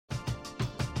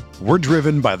We're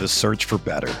driven by the search for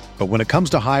better. But when it comes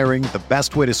to hiring, the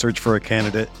best way to search for a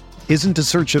candidate isn't to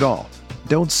search at all.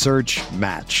 Don't search,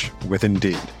 match with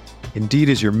Indeed. Indeed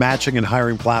is your matching and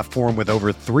hiring platform with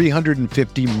over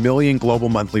 350 million global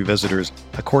monthly visitors,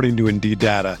 according to Indeed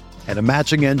data, and a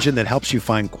matching engine that helps you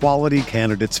find quality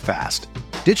candidates fast.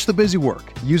 Ditch the busy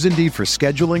work. Use Indeed for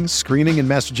scheduling, screening, and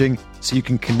messaging so you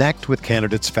can connect with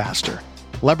candidates faster.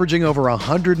 Leveraging over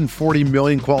 140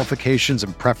 million qualifications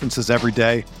and preferences every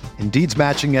day, Indeed's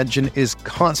matching engine is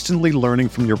constantly learning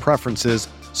from your preferences,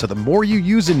 so the more you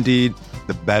use Indeed,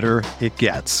 the better it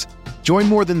gets. Join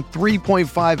more than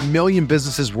 3.5 million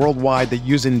businesses worldwide that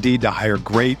use Indeed to hire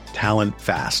great talent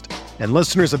fast. And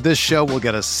listeners of this show will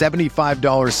get a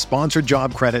 $75 sponsored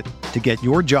job credit to get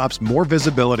your jobs more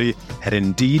visibility at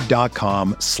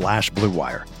Indeed.com/Blue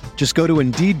Wire. Just go to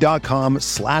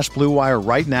Indeed.com/Blue Wire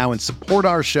right now and support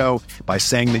our show by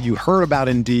saying that you heard about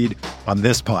Indeed on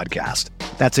this podcast.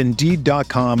 That's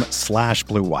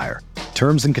Indeed.com/Blue Wire.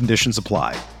 Terms and conditions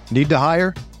apply. Need to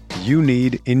hire? You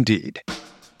need Indeed.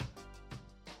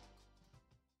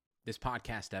 This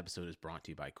podcast episode is brought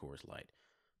to you by Coors Light.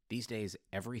 These days,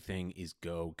 everything is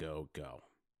go, go, go.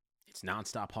 It's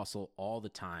nonstop hustle all the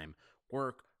time.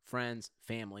 Work, friends,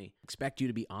 family, expect you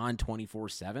to be on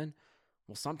 24/7.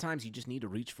 Well, sometimes you just need to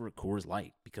reach for a Coors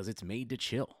Light because it's made to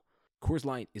chill. Coors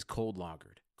Light is cold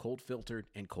lagered, cold filtered,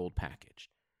 and cold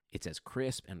packaged. It's as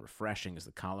crisp and refreshing as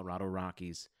the Colorado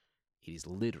Rockies. It is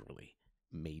literally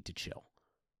made to chill.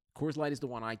 Coors Light is the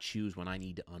one I choose when I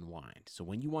need to unwind. So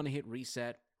when you want to hit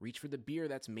reset, reach for the beer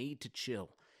that's made to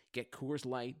chill. Get Coors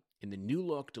Light in the new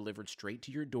look delivered straight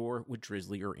to your door with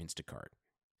Drizzly or Instacart.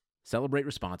 Celebrate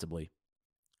responsibly.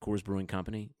 Coors Brewing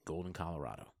Company, Golden,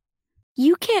 Colorado.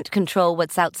 You can't control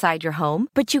what's outside your home,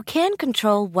 but you can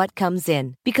control what comes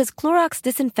in. Because Clorox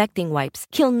disinfecting wipes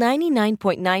kill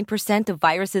 99.9% of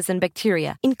viruses and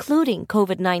bacteria, including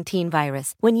COVID-19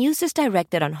 virus, when used as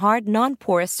directed on hard,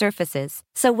 non-porous surfaces.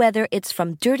 So whether it's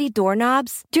from dirty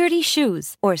doorknobs, dirty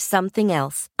shoes, or something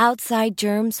else, outside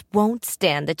germs won't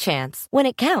stand a chance. When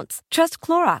it counts, trust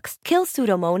Clorox. Kill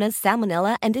Pseudomonas,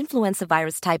 Salmonella, and influenza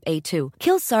virus type A2.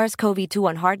 Kill SARS-CoV-2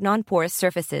 on hard, non-porous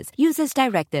surfaces. Use as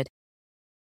directed.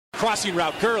 Crossing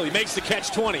route, Gurley makes the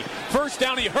catch 20. First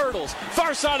down, he hurdles.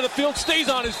 Far side of the field, stays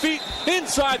on his feet.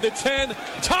 Inside the 10,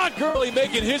 Todd Gurley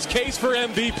making his case for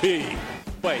MVP.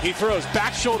 He throws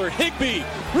back shoulder. Higbee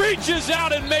reaches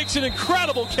out and makes an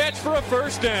incredible catch for a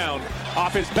first down.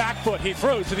 Off his back foot, he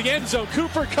throws to the end zone.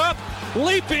 Cooper Kupp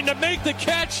leaping to make the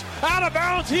catch. Out of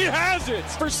bounds, he has it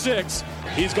for 6.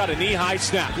 He's got a knee-high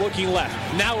snap, looking left.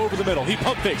 Now over the middle. He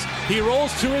pump fakes. He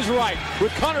rolls to his right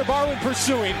with Connor Barwin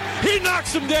pursuing. He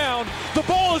knocks him down. The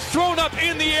ball is thrown up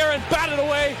in the air and batted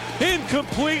away.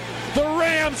 Incomplete. The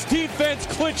Rams defense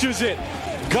clinches it.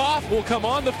 Goff will come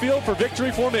on the field for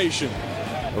victory formation.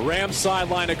 The Rams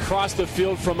sideline across the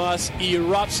field from us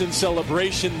erupts in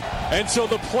celebration. And so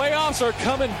the playoffs are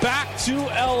coming back to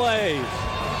LA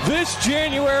this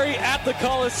January at the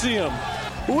Coliseum.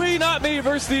 We not me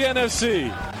versus the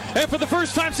NFC. And for the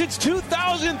first time since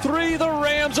 2003, the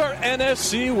Rams are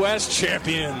NFC West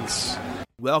champions.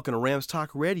 Welcome to Rams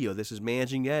Talk Radio. This is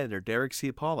Managing Editor Derek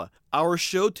Ciapala. Our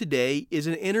show today is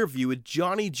an interview with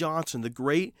Johnny Johnson, the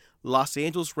great Los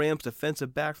Angeles Rams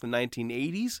defensive back from the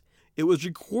 1980s. It was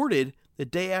recorded the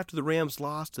day after the Rams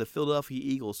lost to the Philadelphia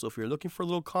Eagles, so if you're looking for a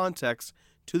little context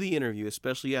to the interview,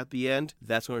 especially at the end,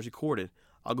 that's when it was recorded.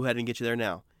 I'll go ahead and get you there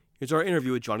now. Here's our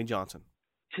interview with Johnny Johnson.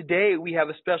 Today we have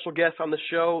a special guest on the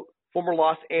show, former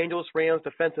Los Angeles Rams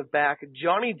defensive back,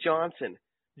 Johnny Johnson.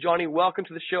 Johnny, welcome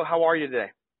to the show. How are you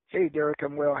today? Hey, Derek,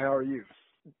 I'm well. How are you?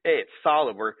 Hey, it's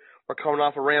solid. We're coming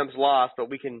off a Rams loss, but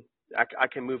I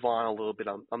can move on a little bit.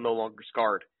 I'm no longer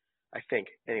scarred, I think.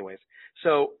 Anyways,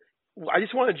 so I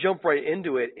just want to jump right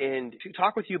into it and to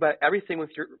talk with you about everything with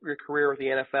your career with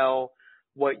the NFL,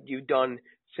 what you've done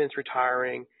since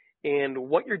retiring, and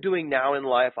what you're doing now in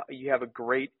life. You have a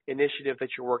great initiative that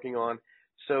you're working on.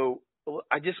 So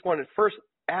I just wanted to first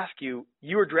ask you,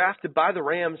 you were drafted by the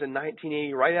Rams in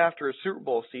 1980 right after a Super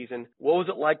Bowl season. What was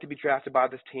it like to be drafted by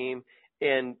this team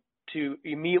and to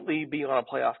immediately be on a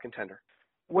playoff contender?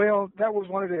 Well, that was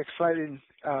one of the exciting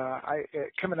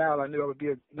coming out, I knew I would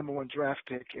be a number one draft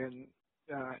pick, and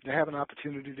to have an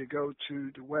opportunity to go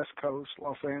to the West Coast,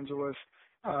 Los Angeles.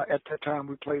 At that time,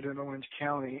 we played in Orange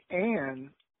County, and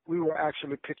we were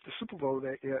actually picked the Super Bowl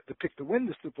that year, to win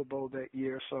the Super Bowl that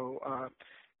year. So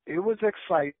it was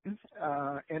exciting,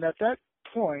 and at that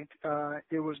point,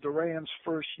 it was the Rams'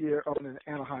 first year up in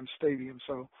Anaheim Stadium.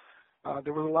 So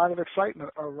there was a lot of excitement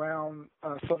around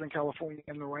Southern California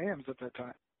and the Rams at that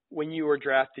time. When you were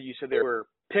drafted, you said they were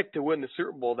picked to win the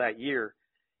Super Bowl that year.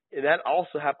 And that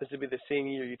also happens to be the same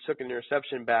year you took an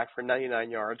interception back for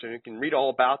 99 yards. And you can read all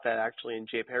about that actually in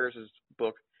Jay Harris's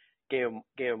book, Game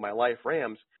of My Life,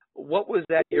 Rams. What was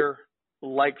that year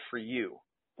like for you?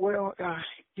 Well,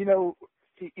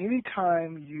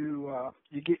 anytime you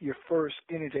get your first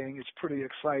anything, it's pretty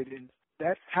exciting.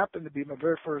 That happened to be my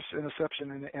very first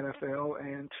interception in the NFL,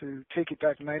 and to take it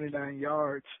back 99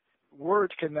 yards,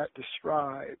 words cannot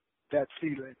describe that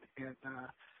feeling. And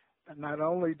not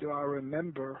only do I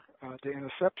remember the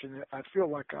interception, I feel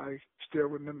like I still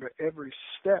remember every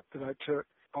step that I took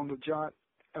on the jaunt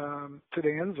to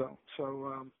the end zone.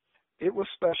 So it was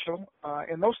special,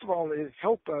 and most of all, it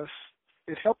helped us.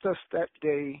 It helped us that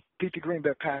day beat the Green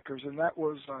Bay Packers, and that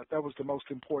was the most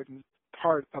important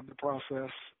part of the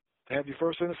process. To have your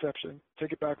first interception,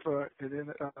 take it back for a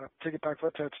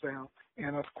touchdown,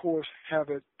 and of course have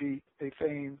it beat a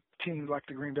famed team like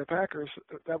the Green Bay Packers.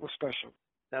 That was special.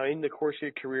 Now, in the course of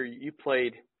your career, you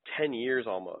played 10 years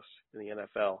almost in the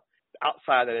NFL.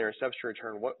 Outside that interception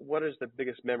return, what is the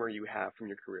biggest memory you have from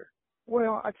your career?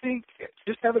 Well, I think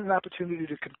just having an opportunity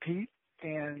to compete,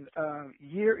 and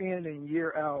year in and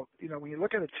year out, when you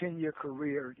look at a 10-year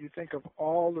career, you think of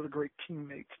all of the great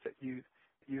teammates that you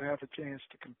have a chance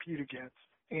to compete against.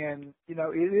 And,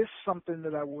 it is something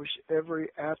that I wish every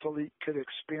athlete could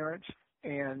experience.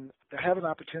 And to have an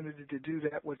opportunity to do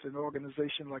that with an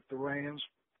organization like the Rams,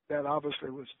 that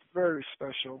obviously was very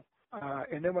special.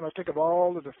 And then when I think of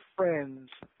all of the friends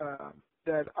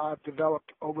that I've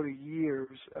developed over the years,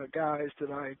 guys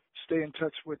that I stay in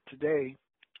touch with today,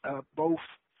 both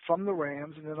from the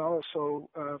Rams and then also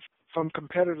from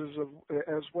competitors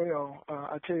as well.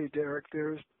 I tell you, Derek,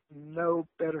 there's no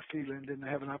better feeling than to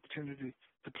have an opportunity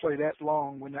to play that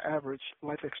long when the average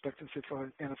life expectancy for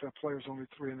an NFL player is only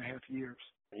 3.5 years.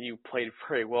 You played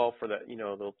very well for the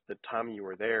time you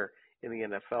were there in the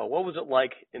NFL. What was it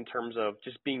like in terms of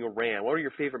just being a Ram? What are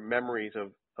your favorite memories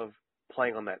of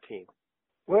playing on that team?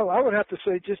 Well, I would have to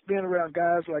say just being around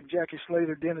guys like Jackie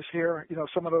Slater, Dennis Hare,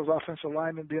 some of those offensive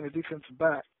linemen being a defensive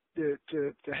back,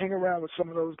 to hang around with some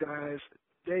of those guys,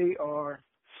 they are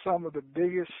some of the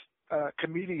biggest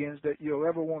comedians that you'll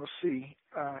ever want to see.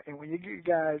 And when you get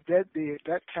guys that big,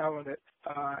 that talented,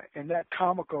 and that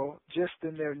comical just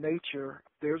in their nature,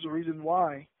 there's a reason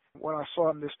why when I saw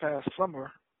them this past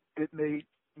summer, it made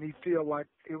me feel like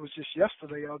it was just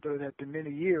yesterday, although it had been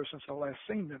many years since I last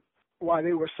seen them, why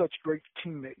they were such great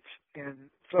teammates. And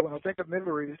so when I think of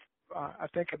memories, I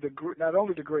think of not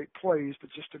only the great plays,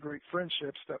 but just the great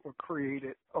friendships that were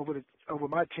created over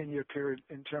my 10-year period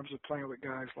in terms of playing with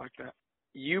guys like that.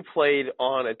 You played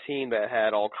on a team that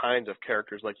had all kinds of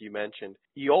characters, like you mentioned.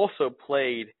 You also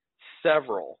played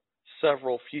several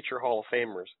future Hall of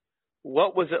Famers.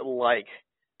 What was it like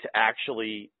to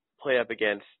actually play up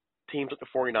against teams like the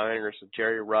 49ers,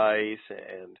 Jerry Rice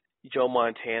and Joe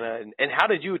Montana, and how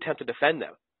did you attempt to defend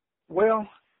them? Well,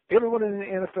 everyone in the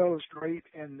NFL is great,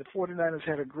 and the 49ers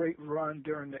had a great run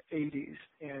during the 80s.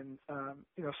 And,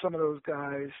 some of those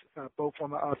guys, both on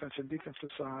the offensive and defensive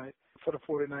side for the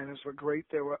 49ers were great.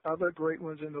 There were other great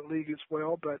ones in the league as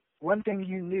well. But one thing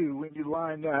you knew when you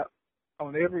lined up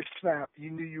on every snap,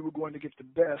 you knew you were going to get the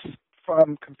best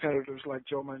from competitors like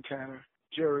Joe Montana,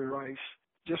 Jerry Rice,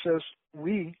 just as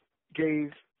we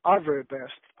gave our very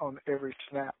best on every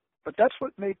snap. But that's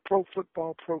what made pro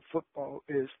football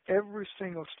is every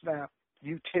single snap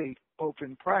you take, both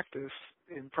in practice,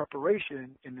 in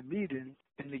preparation, in the meeting,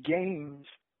 in the games,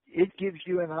 it gives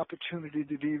you an opportunity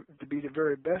to be the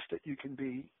very best that you can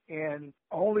be. And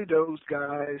only those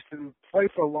guys who play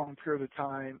for a long period of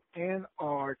time and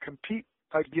compete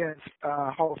against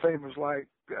Hall of Famers like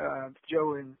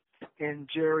Joe and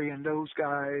Jerry and those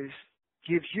guys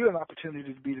gives you an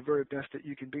opportunity to be the very best that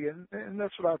you can be. And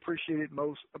that's what I appreciated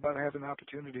most about having an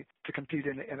opportunity to compete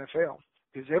in the NFL,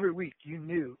 is every week you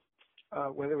knew,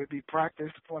 whether it would be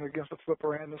practice going against a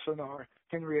Flipper Anderson or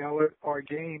Henry Ellett, or a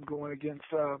game going against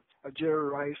a Jerry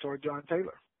Rice or John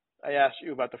Taylor. I asked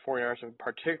you about the 49ers in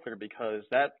particular because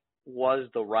that was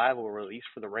the rivalry, at least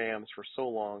for the Rams, for so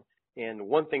long. And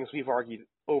one thing we've argued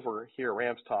over here at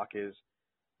Rams Talk is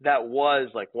that was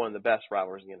like one of the best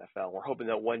rivalries in the NFL. We're hoping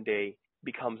that one day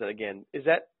becomes that again. Is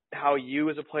that how you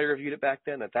as a player viewed it back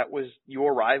then, that was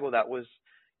your rival, that was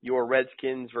your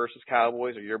Redskins versus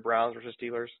Cowboys or your Browns versus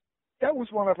Steelers? That was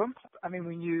one of them. I mean,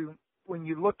 when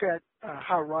you look at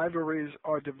how rivalries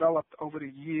are developed over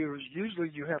the years,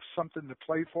 usually you have something to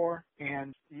play for,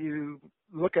 and you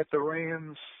look at the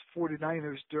Rams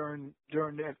 49ers during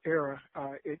that era,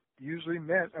 it usually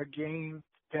meant a game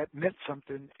that meant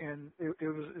something, and it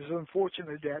was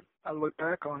unfortunate that I look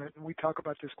back on it, and we talk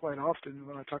about this quite often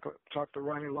when I talk to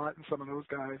Ronnie Lott and some of those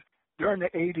guys, during the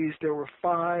 80s, there were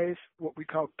 5 what we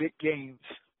call big games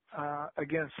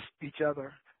against each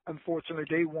other. Unfortunately,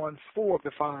 they won 4 of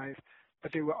the 5,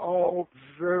 but they were all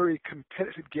very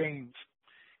competitive games.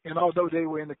 And although they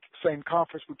were in the same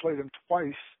conference, we played them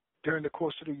twice during the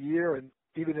course of the year and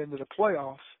even into the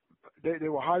playoffs. They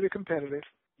were highly competitive.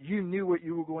 You knew what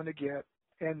you were going to get,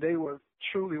 and they were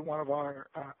truly one of our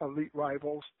elite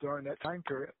rivals during that time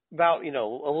period. About, a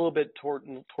little bit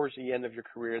towards the end of your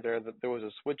career there was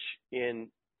a switch in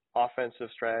offensive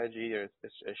strategy, a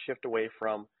shift away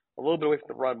from a little bit away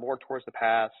from the run, more towards the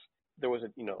pass. There was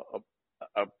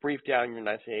a brief down in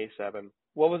 1987.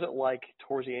 What was it like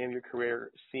towards the end of your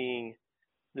career seeing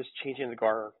this changing the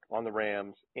guard on the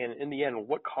Rams? And in the end,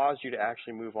 what caused you to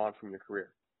actually move on from your career?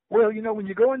 Well, when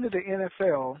you go into the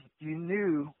NFL, you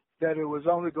knew that it was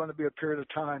only going to be a period of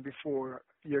time before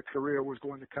your career was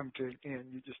going to come to an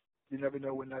end. You never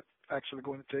know when that's actually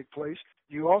going to take place.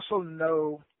 You also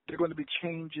know there are going to be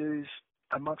changes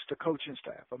amongst the coaching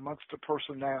staff, amongst the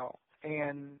personnel,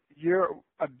 and your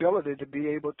ability to be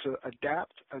able to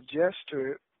adapt, adjust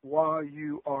to it while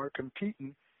you are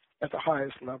competing at the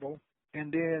highest level.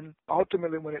 And then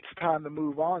ultimately when it's time to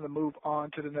move on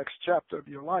to the next chapter of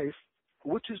your life,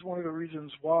 which is one of the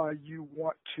reasons why you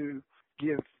want to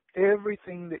give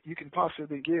everything that you can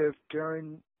possibly give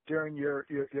during your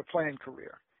playing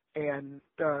career. And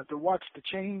to watch the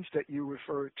change that you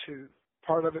referred to,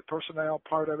 part of it personnel,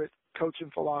 part of it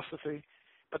coaching philosophy.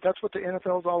 But that's what the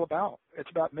NFL is all about. It's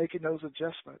about making those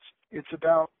adjustments. It's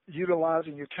about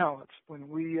utilizing your talents. When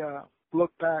we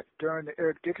look back during the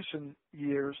Eric Dickerson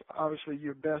years, obviously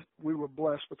we were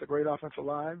blessed with a great offensive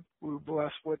line. We were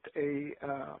blessed with a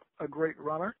great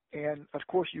runner. And, of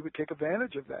course, you would take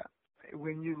advantage of that.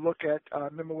 When you look at, I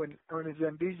remember when Ernie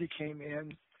Zambezi came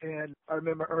in, and I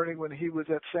remember Ernie when he was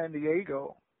at San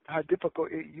Diego, how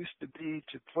difficult it used to be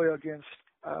to play against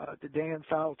the Dan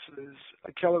Fouts',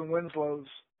 Kellen Winslow's,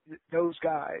 those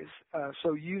guys.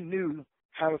 So you knew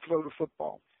how to throw the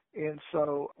football. And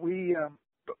so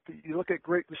you look at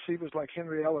great receivers like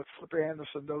Henry Ellis, Flip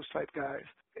Anderson, those type guys.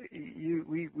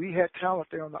 We had talent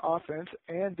there on the offense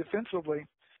and defensively.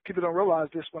 People don't realize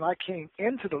this. When I came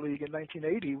into the league in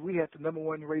 1980, we had the number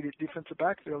 1 rated defensive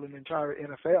backfield in the entire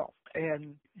NFL.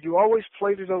 And you always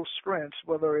play to those strengths,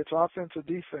 whether it's offense or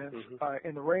defense. Mm-hmm.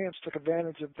 And the Rams took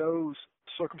advantage of those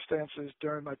circumstances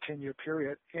during my 10-year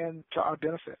period and to our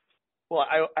benefit. Well,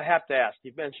 I have to ask,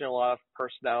 you've mentioned a lot of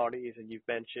personalities and you've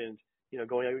mentioned,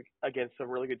 going against some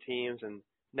really good teams and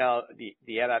now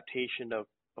the adaptation of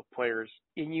players.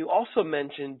 And you also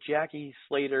mentioned Jackie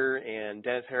Slater and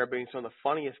Dennis Hare being some of the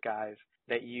funniest guys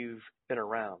that you've been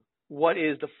around. What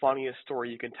is the funniest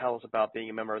story you can tell us about being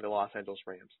a member of the Los Angeles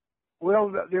Rams?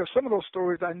 Well, there are some of those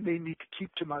stories I may need to keep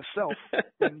to myself.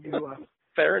 When you,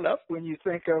 Fair enough. When you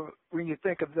think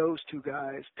of those two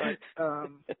guys, but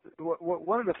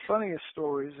one of the funniest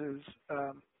stories is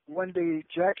one day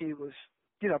Jackie was,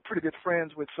 pretty good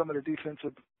friends with some of the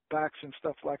defensive backs and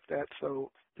stuff like that.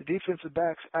 So the defensive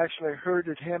backs actually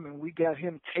herded him, and we got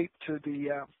him taped to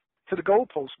the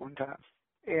goalpost one time.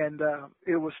 And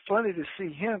it was funny to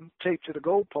see him taped to the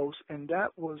goalpost, and that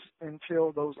was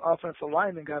until those offensive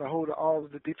linemen got a hold of all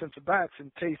of the defensive backs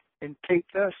and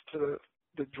taped us to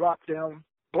the drop-down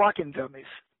blocking dummies.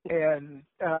 And,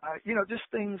 just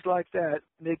things like that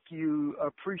make you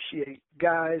appreciate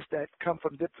guys that come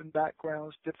from different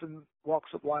backgrounds, different walks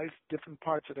of life, different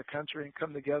parts of the country, and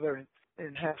come together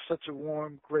and have such a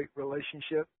warm, great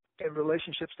relationship, and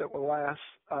relationships that will last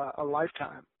a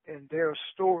lifetime. And there are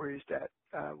stories that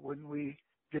when we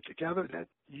get together that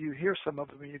you hear some of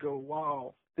them and you go,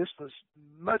 wow, this was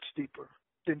much deeper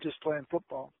than just playing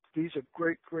football. These are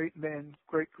great, great men,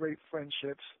 great, great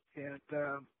friendships. And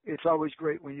it's always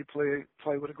great when you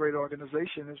play with a great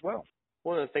organization as well.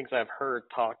 One of the things I've heard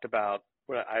talked about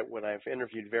when I've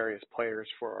interviewed various players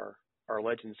for our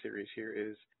Legend series here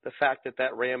is the fact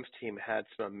that Rams team had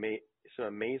some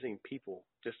amazing people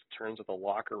just in terms of the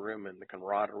locker room and the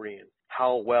camaraderie and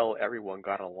how well everyone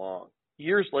got along.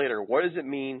 Years later, what does it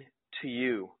mean to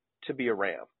you to be a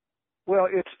Ram? Well,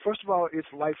 first of all, it's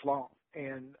lifelong.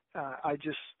 And I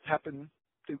just happened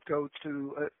to go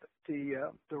to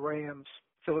the Rams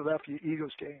Philadelphia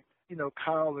Eagles game.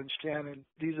 Kyle and Shannon,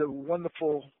 these are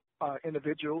wonderful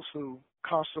individuals who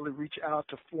constantly reach out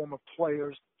to former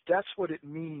players. That's what it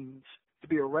means to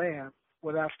be a Ram.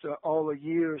 When after all the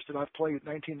years that I've played,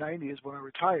 1990 is when I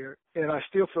retired, and I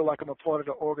still feel like I'm a part of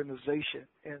the organization.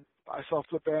 And I saw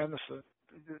Flip Anderson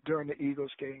during the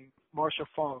Eagles game. Marshall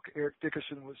Faulk, Eric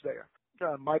Dickerson was there.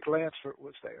 Mike Lansford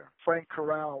was there. Frank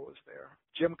Corral was there.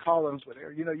 Jim Collins was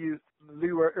there.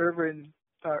 Leroy Irvin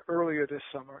earlier this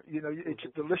summer. You know,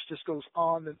 the list just goes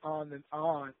on and on and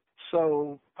on.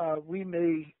 So we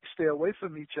may stay away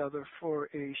from each other for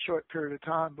a short period of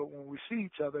time, but when we see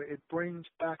each other, it brings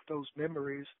back those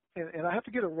memories. And I have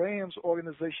to give a Rams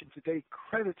organization today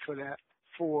credit for that,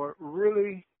 for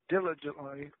really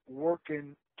diligently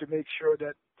working to make sure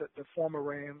that the former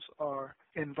Rams are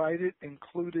invited,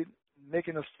 included,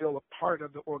 making us feel a part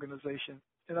of the organization.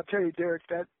 And I tell you, Derek,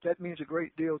 that means a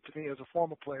great deal to me as a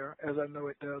former player, as I know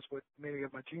it does with many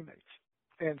of my teammates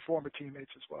and former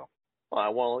teammates as well.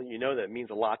 Well, you know that means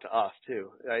a lot to us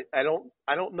too. I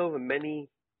don't know of many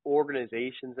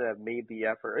organizations that have made the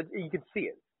effort. You can see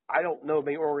it. I don't know of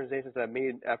many organizations that have made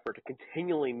an effort to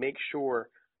continually make sure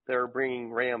they're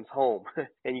bringing Rams home.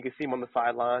 And you can see them on the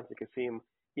sidelines. You can see them,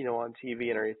 you know, on TV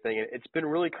and everything. And it's been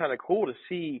really kind of cool to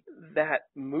see that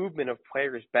movement of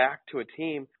players back to a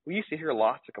team. We used to hear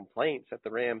lots of complaints that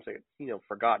the Rams had, you know,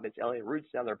 forgotten its LA roots.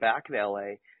 Now they're back in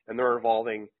LA, and they're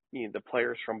involving, you know, the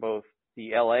players from both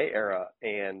the LA era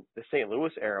and the St.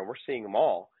 Louis era. We're seeing them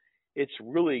all. It's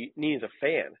really neat as a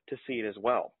fan to see it as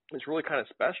well. It's really kind of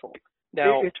special.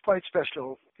 Now, it's quite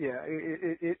special. Yeah,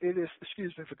 it is.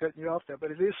 Excuse me for cutting you off there, but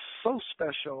it is so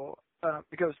special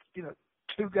because, you know,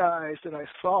 two guys that I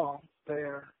saw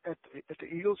there at the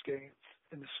Eagles game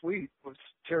in the suite was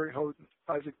Terry Holden,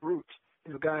 Isaac Bruce,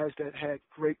 you know, guys that had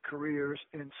great careers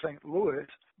in St. Louis,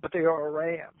 but they are a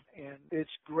Ram, and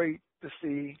it's great to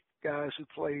see guys who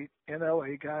played in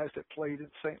LA, guys that played in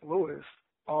St. Louis,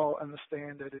 all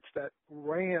understand that it's that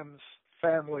Rams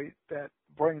family that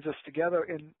brings us together,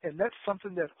 and that's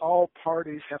something that all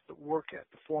parties have to work at.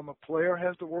 The former player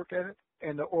has to work at it,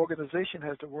 and the organization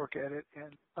has to work at it,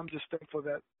 and I'm just thankful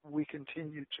that we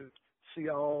continue to see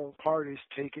all parties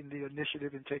taking the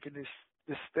initiative and taking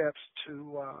these steps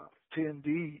to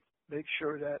indeed make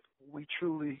sure that we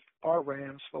truly are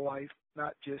Rams for life,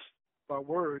 not just by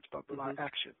words, but by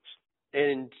actions.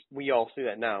 And we all see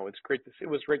that now. It's great to see. It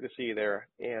was great to see you there.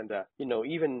 And, you know,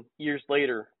 even years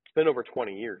later, it's been over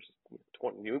 20 years.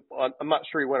 I'm not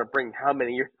sure you want to bring how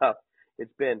many years up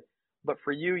it's been. But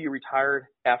for you, you retired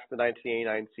after the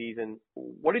 1989 season.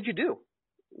 What did you do?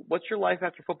 What's your life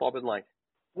after football been like?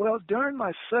 Well, during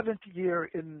my 7th year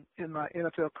in my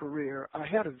NFL career, I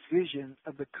had a vision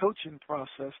of the coaching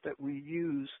process that we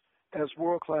use as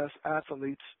world-class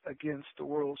athletes against the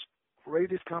world's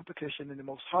greatest competition in the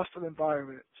most hostile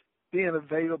environments, being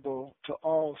available to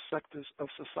all sectors of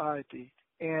society.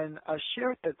 And I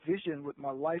shared that vision with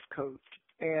my life coach,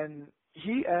 and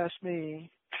he asked me,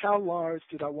 how large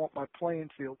did I want my playing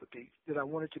field to be? Did I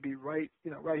want it to be right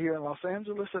here in Los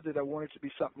Angeles, or did I want it to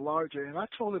be something larger? And I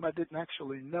told him I didn't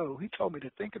actually know. He told me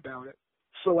to think about it.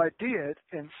 So I did,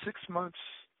 and 6 months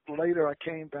later I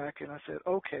came back and I said,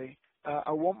 okay,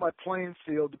 I want my playing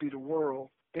field to be the world.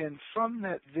 And from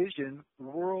that vision,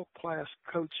 world-class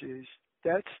coaches,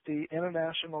 that's the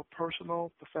International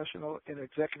Personal, Professional, and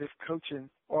Executive Coaching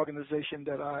organization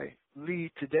that I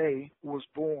lead today, was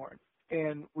born.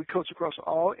 And we coach across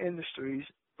all industries,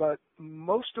 but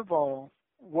most of all,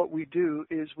 what we do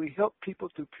is we help people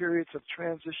through periods of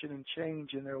transition and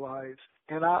change in their lives.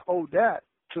 And I owe that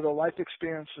to the life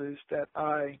experiences that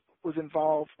I was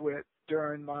involved with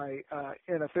during my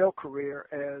NFL career,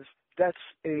 as that's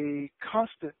a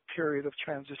constant period of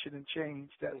transition and change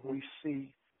that we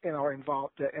see and are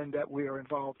involved and that we are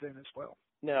involved in as well.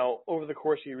 Now, over the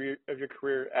course of your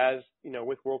career, as you know,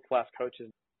 with world-class coaches,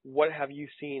 what have you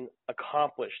seen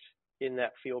accomplished in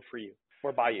that field for you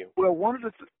or by you? Well, one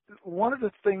of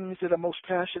the things that I'm most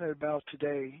passionate about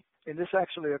today, and this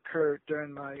actually occurred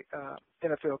during my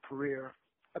NFL career.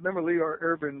 I remember Leo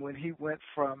Urban when he went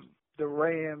from the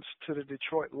Rams to the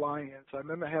Detroit Lions. I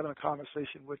remember having a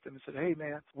conversation with him and said, hey,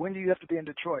 man, when do you have to be in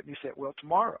Detroit? And he said, well,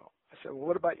 tomorrow. I said, well,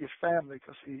 what about your family?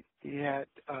 Because he had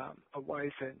a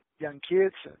wife and young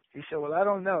kids. And he said, well, I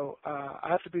don't know. I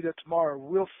have to be there tomorrow.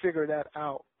 We'll figure that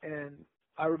out. And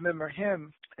I remember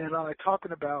him and I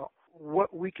talking about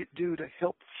what we could do to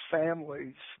help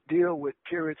families deal with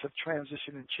periods of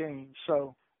transition and change.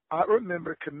 So I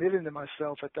remember committing to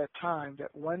myself at that time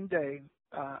that one day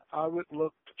I would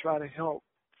look to try to help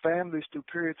families through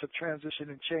periods of transition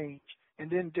and change. And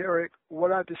then, Derek,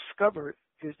 what I discovered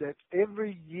is that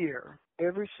every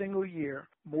single year,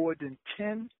 more than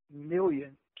 10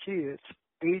 million kids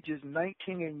ages 19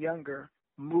 and younger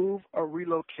move or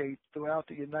relocate throughout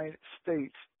the United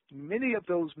States. Many of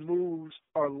those moves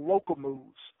are local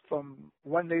moves from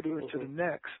one neighborhood to the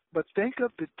next. But think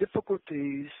of the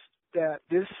difficulties that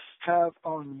this have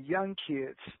on young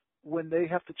kids when they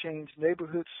have to change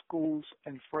neighborhoods, schools,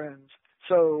 and friends.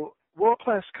 So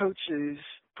world-class coaches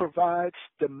provides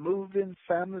the Move-In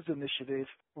Families Initiative,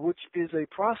 which is a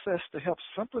process to help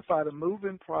simplify the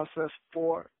move-in process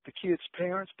for the kids'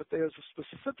 parents, but there's a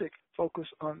specific focus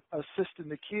on assisting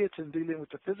the kids in dealing with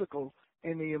the physical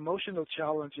and the emotional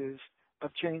challenges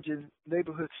of changing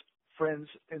neighborhoods, friends,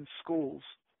 and schools.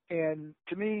 And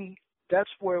to me, that's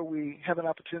where we have an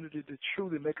opportunity to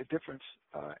truly make a difference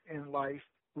in life.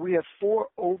 We have 4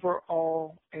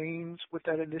 overall aims with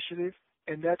that initiative,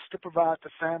 and that's to provide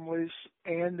the families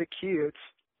and the kids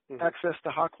access to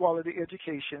high-quality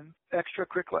education,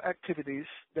 extracurricular activities,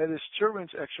 that is children's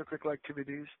extracurricular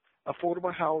activities,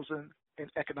 affordable housing,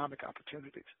 and economic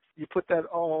opportunities. You put that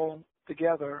all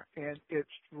together, and it's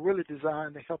really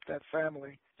designed to help that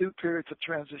family through periods of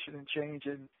transition and change.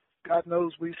 And God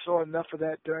knows we saw enough of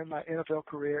that during my NFL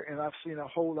career, and I've seen a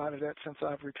whole lot of that since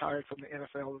I've retired from the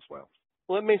NFL as well.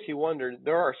 Well, it makes you wonder.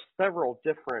 There are several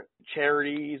different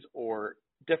charities or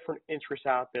different interests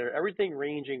out there, everything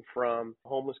ranging from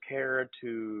homeless care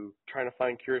to trying to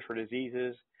find cures for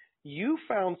diseases. You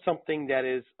found something that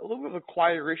is a little bit of a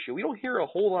quieter issue. We don't hear a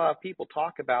whole lot of people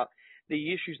talk about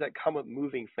the issues that come with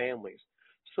moving families.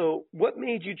 So what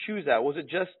made you choose that? Was it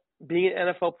just being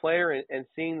an NFL player and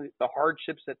seeing the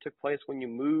hardships that took place when you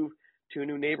move to a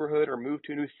new neighborhood or move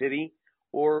to a new city?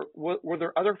 Or were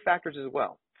there other factors as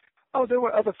well? Oh, there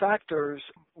were other factors.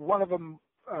 One of them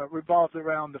revolved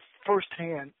around the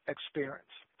firsthand experience.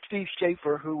 Steve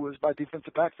Schaefer, who was my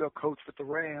defensive backfield coach with the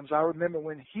Rams, I remember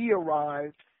when he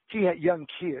arrived, he had young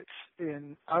kids.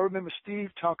 And I remember Steve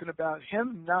talking about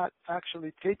him not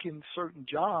actually taking certain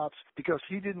jobs because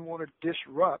he didn't want to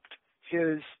disrupt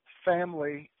his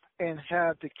family and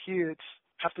have the kids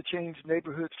have to change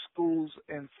neighborhoods, schools,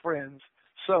 and friends.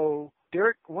 So,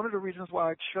 Derek, one of the reasons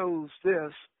why I chose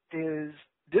this is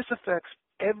this affects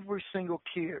every single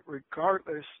kid,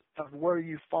 regardless of where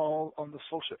you fall on the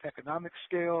social economic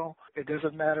scale. It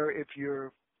doesn't matter if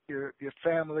your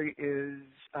family is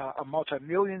a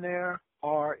multimillionaire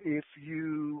or if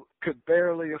you could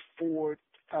barely afford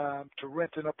to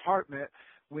rent an apartment.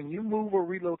 When you move or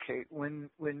relocate, when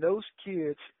those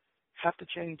kids have to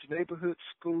change neighborhoods,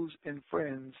 schools, and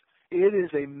friends, it is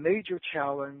a major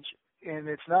challenge, and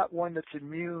it's not one that's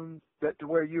immune, that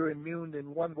where you're immune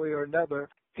in one way or another.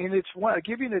 And it's one. I'll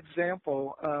give you an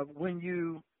example. When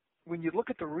you look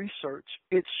at the research,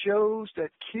 it shows that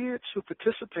kids who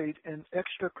participate in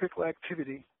extracurricular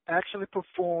activity actually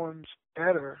performs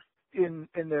better in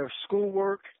their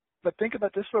schoolwork. But think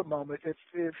about this for a moment.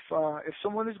 If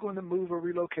someone is going to move or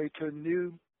relocate to a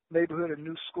new neighborhood, a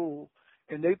new school,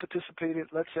 and they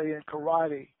participated, let's say, in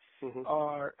karate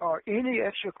or any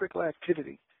extracurricular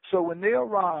activity, so when they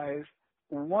arrive,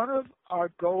 one of our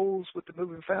goals with the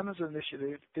Moving Families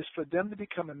Initiative is for them to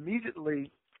become immediately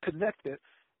connected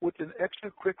with an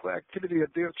extracurricular activity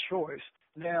of their choice.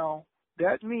 Now,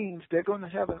 that means they're going to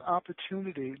have an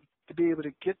opportunity to be able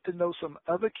to get to know some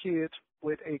other kids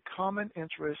with a common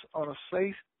interest on a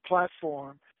safe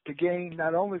platform to gain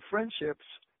not only friendships,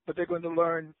 but they're going to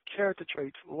learn character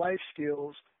traits, life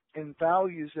skills, and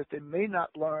values that they may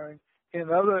not learn in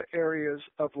other areas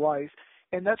of life.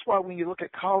 And that's why when you look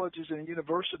at colleges and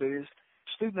universities,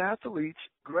 student athletes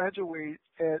graduate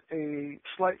at a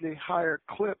slightly higher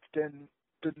clip than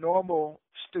the normal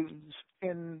students.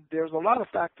 And there's a lot of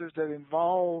factors that's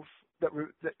involved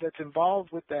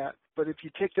with that. But if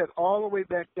you take that all the way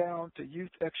back down to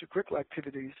youth extracurricular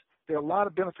activities, there are a lot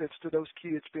of benefits to those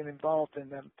kids being involved in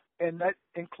them. And that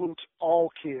includes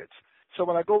all kids. So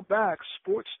when I go back,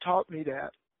 sports taught me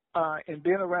that. And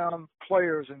being around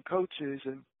players and coaches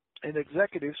and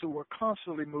executives who were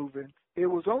constantly moving, it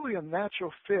was only a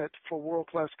natural fit for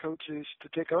world-class coaches to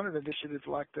take on an initiative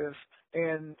like this.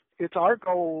 And it's our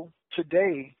goal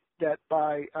today that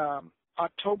by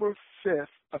October 5th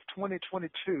of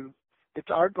 2022, it's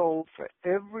our goal for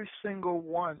every single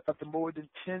one of the more than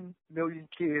 10 million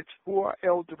kids who are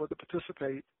eligible to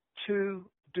participate to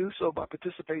do so by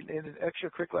participating in an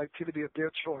extracurricular activity of their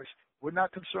choice. We're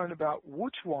not concerned about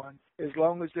which one, as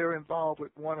long as they're involved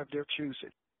with one of their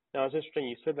choosing. Now, it's interesting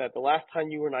you said that. The last time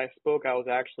you and I spoke, I was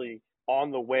actually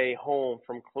on the way home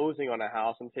from closing on a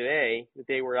house. And today, the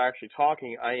day we're actually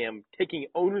talking, I am taking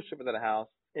ownership of that house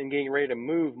and getting ready to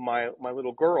move my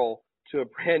little girl to a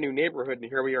brand new neighborhood. And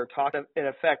here we are talking. It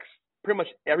affects pretty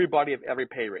much everybody of every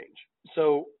pay range.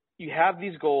 So you have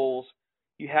these goals.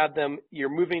 You have them. You're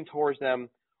moving towards them.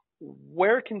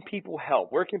 Where can people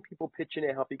help? Where can people pitch in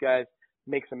and help you guys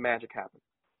make some magic happen?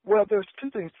 Well, there's two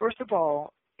things. First of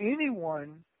all,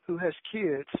 anyone who has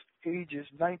kids ages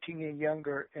 19 and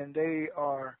younger and they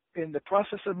are in the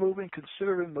process of moving,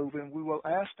 considering moving, we will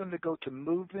ask them to go to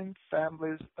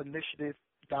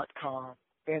movingfamiliesinitiative.com.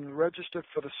 and register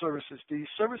for the services. These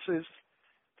services,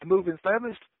 the Moving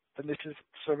Families Initiative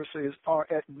services, are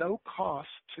at no cost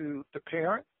to the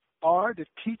parent or the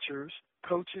teachers,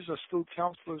 coaches, or school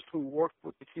counselors who work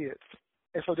with the kids.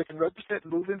 And so they can register at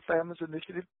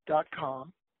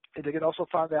movingfamiliesinitiative.com, and they can also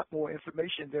find out more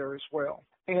information there as well.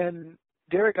 And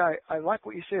Derek, I like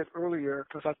what you said earlier,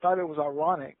 because I thought it was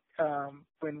ironic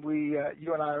when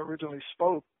you and I originally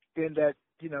spoke, in that,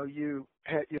 you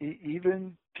had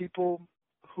even people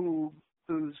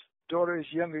whose daughter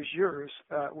is young as yours,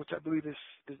 which I believe is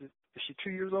she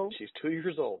 2 years old? She's 2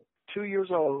 years old. 2 years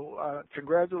old.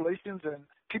 Congratulations. And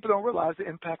people don't realize the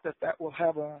impact that will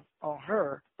have on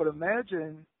her. But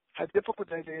imagine how difficult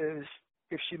that is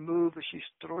if she moves, if she's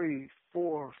 3,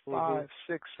 4, 5,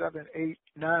 6, 7, 8,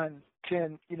 9,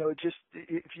 10. Just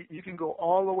if you can go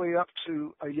all the way up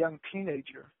to a young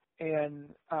teenager.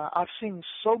 And I've seen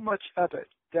so much of it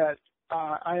that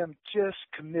I am just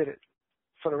committed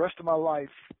for the rest of my life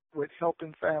with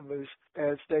helping families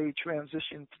as they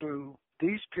transition through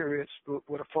these periods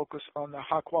with a focus on the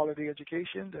high-quality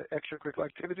education, the extracurricular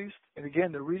activities. And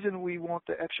again, the reason we want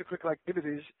the extracurricular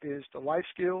activities is the life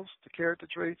skills, the character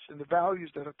traits, and the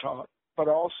values that are taught, but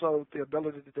also the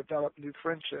ability to develop new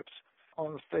friendships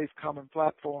on a safe, common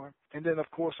platform. And then, of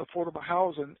course, affordable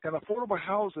housing. And affordable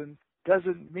housing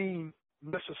doesn't mean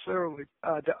necessarily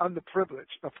the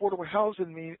underprivileged. Affordable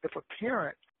housing means if a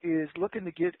parent is looking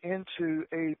to get into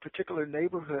a particular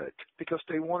neighborhood because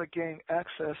they want to gain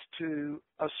access to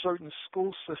a certain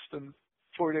school system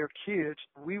for their kids,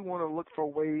 we want to look for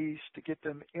ways to get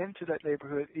them into that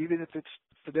neighborhood, even if it's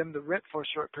for them to rent for a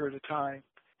short period of time,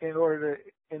 in order to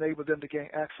enable them to gain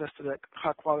access to that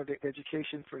high-quality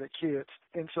education for their kids.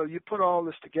 And so you put all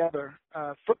this together.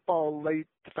 Football laid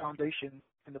the foundation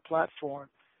and the platform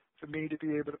for me to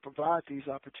be able to provide these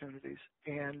opportunities.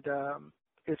 And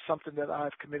it's something that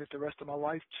I've committed the rest of my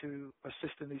life to,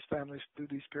 assisting these families through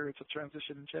these periods of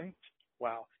transition and change.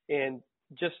 Wow. And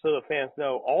just so the fans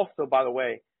know, also, by the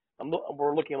way,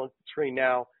 we're looking on the screen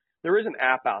now, there is an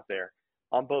app out there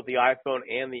on both the iPhone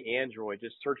and the Android.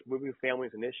 Just search Moving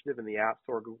Families Initiative in the App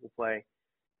Store, Google Play,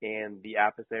 and the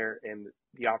app is there, and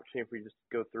the opportunity for you just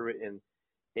to go through it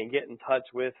and get in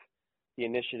touch with the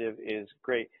initiative is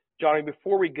great. Johnny,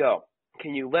 before we go,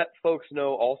 can you let folks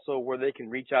know also where they can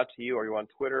reach out to you? Are you on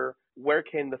Twitter? Where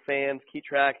can the fans keep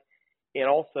track? And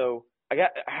also, I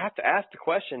have to ask the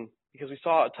question, because we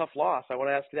saw a tough loss. I want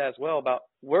to ask you that as well, about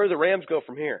where the Rams go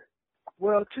from here.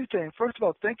 Well, two things. First of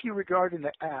all, thank you regarding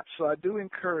the app. So I do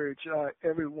encourage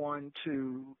everyone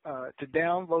to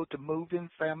download the Moving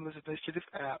Families Initiative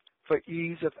app for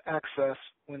ease of access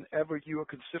whenever you are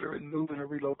considering moving or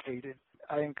relocating.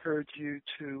 I encourage you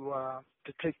to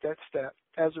take that step.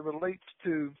 As it relates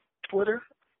to Twitter,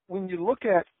 when you look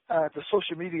at the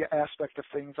social media aspect of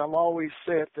things, I've always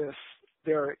said this,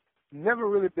 there never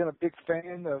really been a big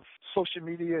fan of social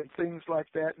media and things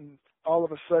like that, and all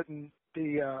of a sudden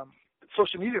the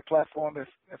social media platform has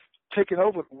taken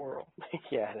over the world.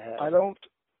 Yeah, it has.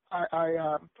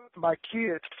 My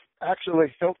kids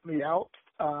actually helped me out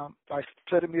by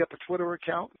setting me up a Twitter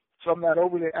account. So I'm not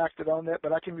overly active on that,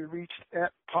 but I can be reached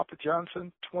at Papa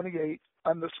Johnson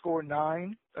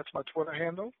 28_9. That's my Twitter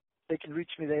handle. They can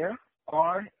reach me there,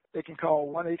 or they can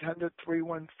call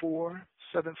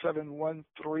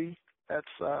 1-800-314-7713.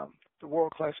 That's the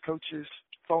World Class Coaches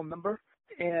phone number.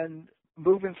 And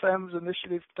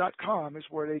movingfamiliesinitiative.com is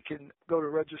where they can go to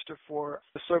register for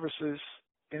the services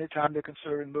anytime they're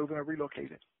considering moving or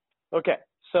relocating. Okay,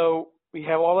 so we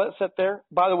have all that set there.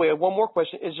 By the way, one more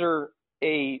question: Is there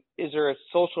a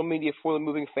social media for the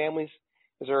Moving Families?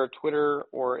 Is there a Twitter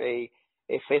or a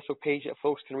Facebook page that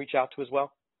folks can reach out to as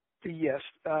well? Yes,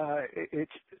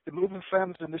 it's the Moving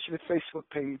Families Initiative Facebook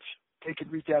page. They can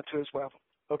reach out to as well.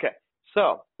 Okay,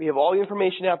 so we have all the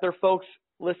information out there, folks.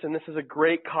 Listen, this is a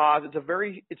great cause.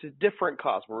 It's a different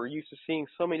cause. We're used to seeing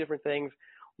so many different things.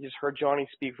 We just heard Johnny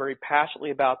speak very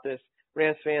passionately about this.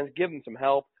 Rams fans, give them some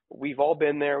help. We've all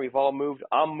been there. We've all moved.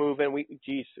 I'm moving.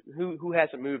 Who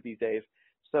hasn't moved these days?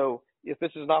 So if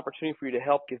this is an opportunity for you to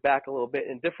help give back a little bit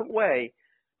in a different way,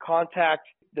 contact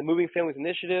the Moving Families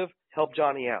Initiative. Help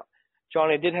Johnny out.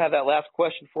 Johnny, I did have that last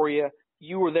question for you.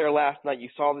 You were there last night. You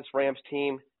saw this Rams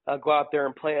team go out there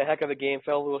and play a heck of a game,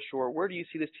 fell a little short. Where do you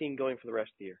see this team going for the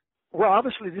rest of the year? Well,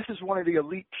 obviously, this is one of the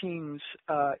elite teams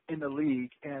in the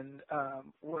league, and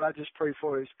what I just pray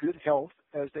for is good health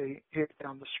as they hit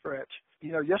down the stretch.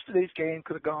 Yesterday's game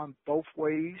could have gone both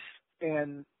ways,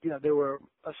 and, there were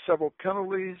several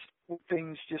penalties.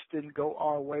 Things just didn't go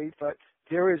our way, but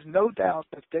there is no doubt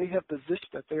that they have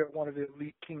positioned that they are one of the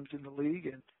elite teams in the league,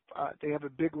 and they have a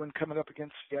big one coming up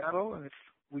against Seattle, and if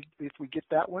if we get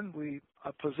that one, we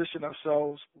position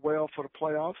ourselves well for the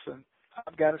playoffs. And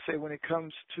I've got to say, when it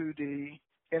comes to the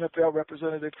NFL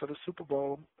representative for the Super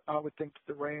Bowl, I would think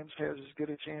that the Rams has as good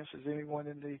a chance as anyone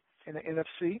in the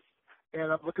NFC.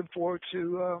 And I'm looking forward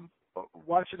to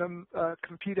watching them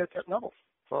compete at that level.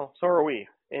 Well, so are we,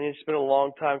 and it's been a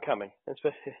long time coming.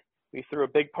 We threw a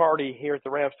big party here at the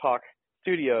Rams Talk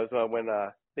Studios when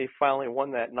they finally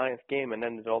won that 9th game and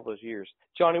ended all those years.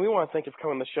 Johnny, we want to thank you for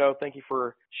coming on the show. Thank you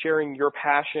for sharing your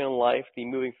passion in life, the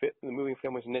Moving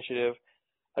Families Initiative.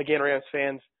 Again, Rams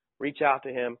fans, reach out to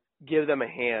him, give them a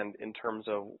hand in terms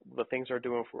of the things they're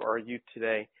doing for our youth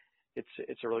today.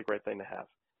 It's a really great thing to have.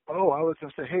 Oh, I was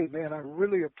going to say, hey, man, I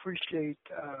really appreciate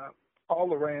all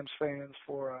the Rams fans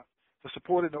for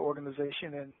supporting the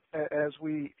organization. And as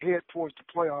we head towards the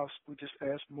playoffs, we just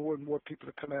ask more and more people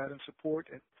to come out and support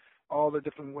and all the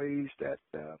different ways that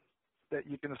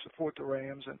you can support the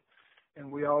Rams.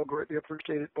 And we all greatly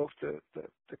appreciate it, both the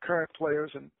current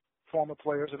players and former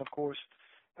players and, of course,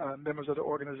 members of the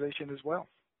organization as well.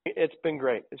 It's been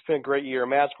great. It's been a great year, a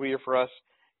magical year for us.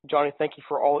 Johnny, thank you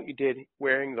for all that you did,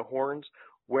 wearing the horns,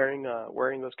 wearing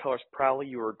those colors proudly.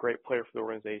 You were a great player for the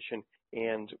organization,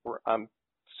 and I'm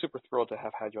super thrilled to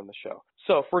have had you on the show.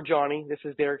 So for Johnny, this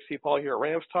is Derek C. Paul here at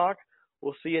Rams Talk.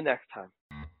 We'll see you next time.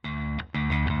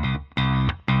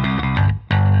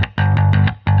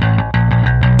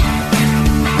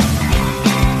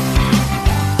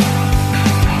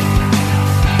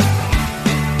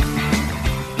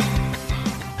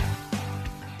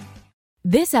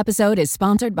 This episode is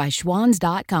sponsored by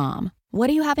Schwans.com. What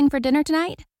are you having for dinner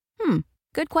tonight?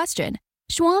 Good question.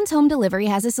 Schwans Home Delivery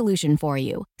has a solution for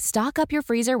you. Stock up your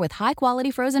freezer with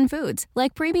high-quality frozen foods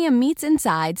like premium meats and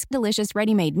sides, delicious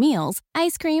ready-made meals,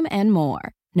 ice cream, and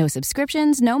more. No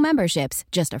subscriptions, no memberships,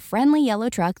 just a friendly yellow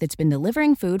truck that's been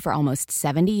delivering food for almost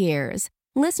 70 years.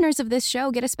 Listeners of this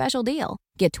show get a special deal.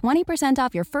 Get 20%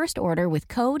 off your first order with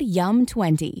code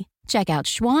YUM20. Check out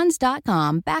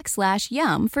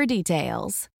schwans.com/YUM for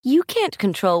details. You can't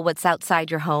control what's outside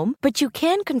your home, but you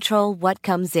can control what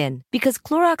comes in. Because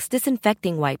Clorox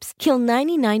disinfecting wipes kill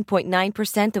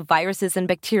 99.9% of viruses and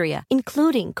bacteria,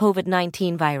 including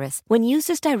COVID-19 virus, when used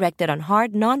as directed on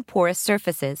hard, non-porous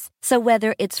surfaces. So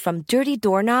whether it's from dirty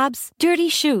doorknobs, dirty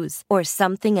shoes, or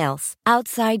something else,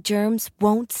 outside germs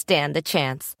won't stand a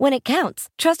chance. When it counts,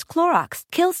 trust Clorox.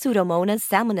 Kill Pseudomonas,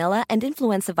 Salmonella, and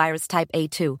influenza virus type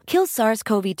A2. Kill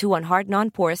SARS-CoV-2 on hard,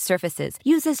 non-porous surfaces.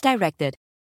 Use as directed.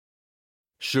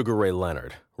 Sugar Ray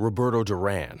Leonard, Roberto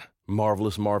Duran,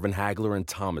 Marvelous Marvin Hagler, and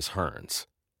Thomas Hearns.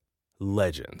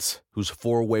 Legends, whose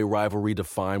four-way rivalry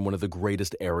defined one of the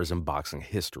greatest eras in boxing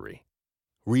history.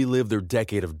 Relive their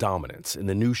decade of dominance in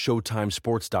the new Showtime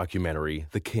sports documentary,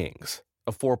 The Kings,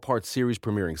 a 4-part series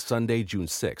premiering Sunday, June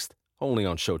 6th, only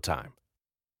on Showtime.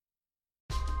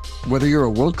 Whether you're a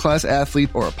world-class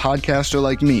athlete or a podcaster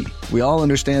like me, we all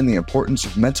understand the importance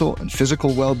of mental and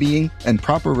physical well-being and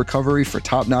proper recovery for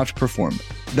top-notch performance.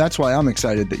 That's why I'm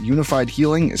excited that Unified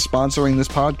Healing is sponsoring this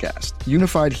podcast.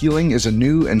 Unified Healing is a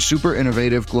new and super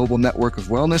innovative global network of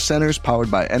wellness centers powered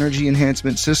by Energy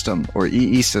Enhancement System, or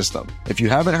EE System. If you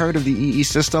haven't heard of the EE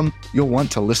System, you'll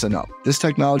want to listen up. This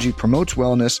technology promotes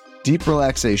wellness, deep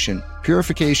relaxation,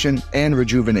 purification, and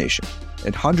rejuvenation.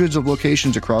 At hundreds of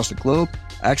locations across the globe,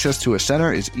 access to a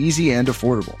center is easy and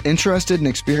affordable. Interested in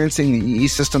experiencing the EE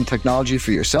System technology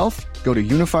for yourself? Go to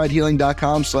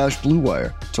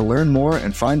unifiedhealing.com/bluewire to learn more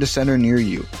and find a center near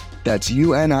you. That's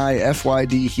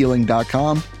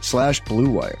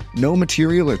unifydhealing.com/bluewire. No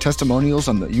material or testimonials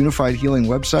on the Unified Healing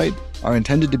website are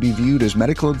intended to be viewed as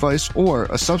medical advice or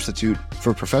a substitute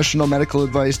for professional medical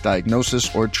advice, diagnosis,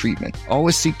 or treatment.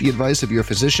 Always seek the advice of your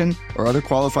physician or other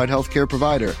qualified healthcare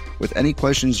provider with any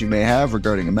questions you may have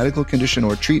regarding a medical condition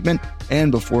or treatment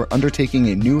and before undertaking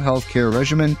a new healthcare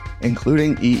regimen,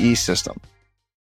 including EE System.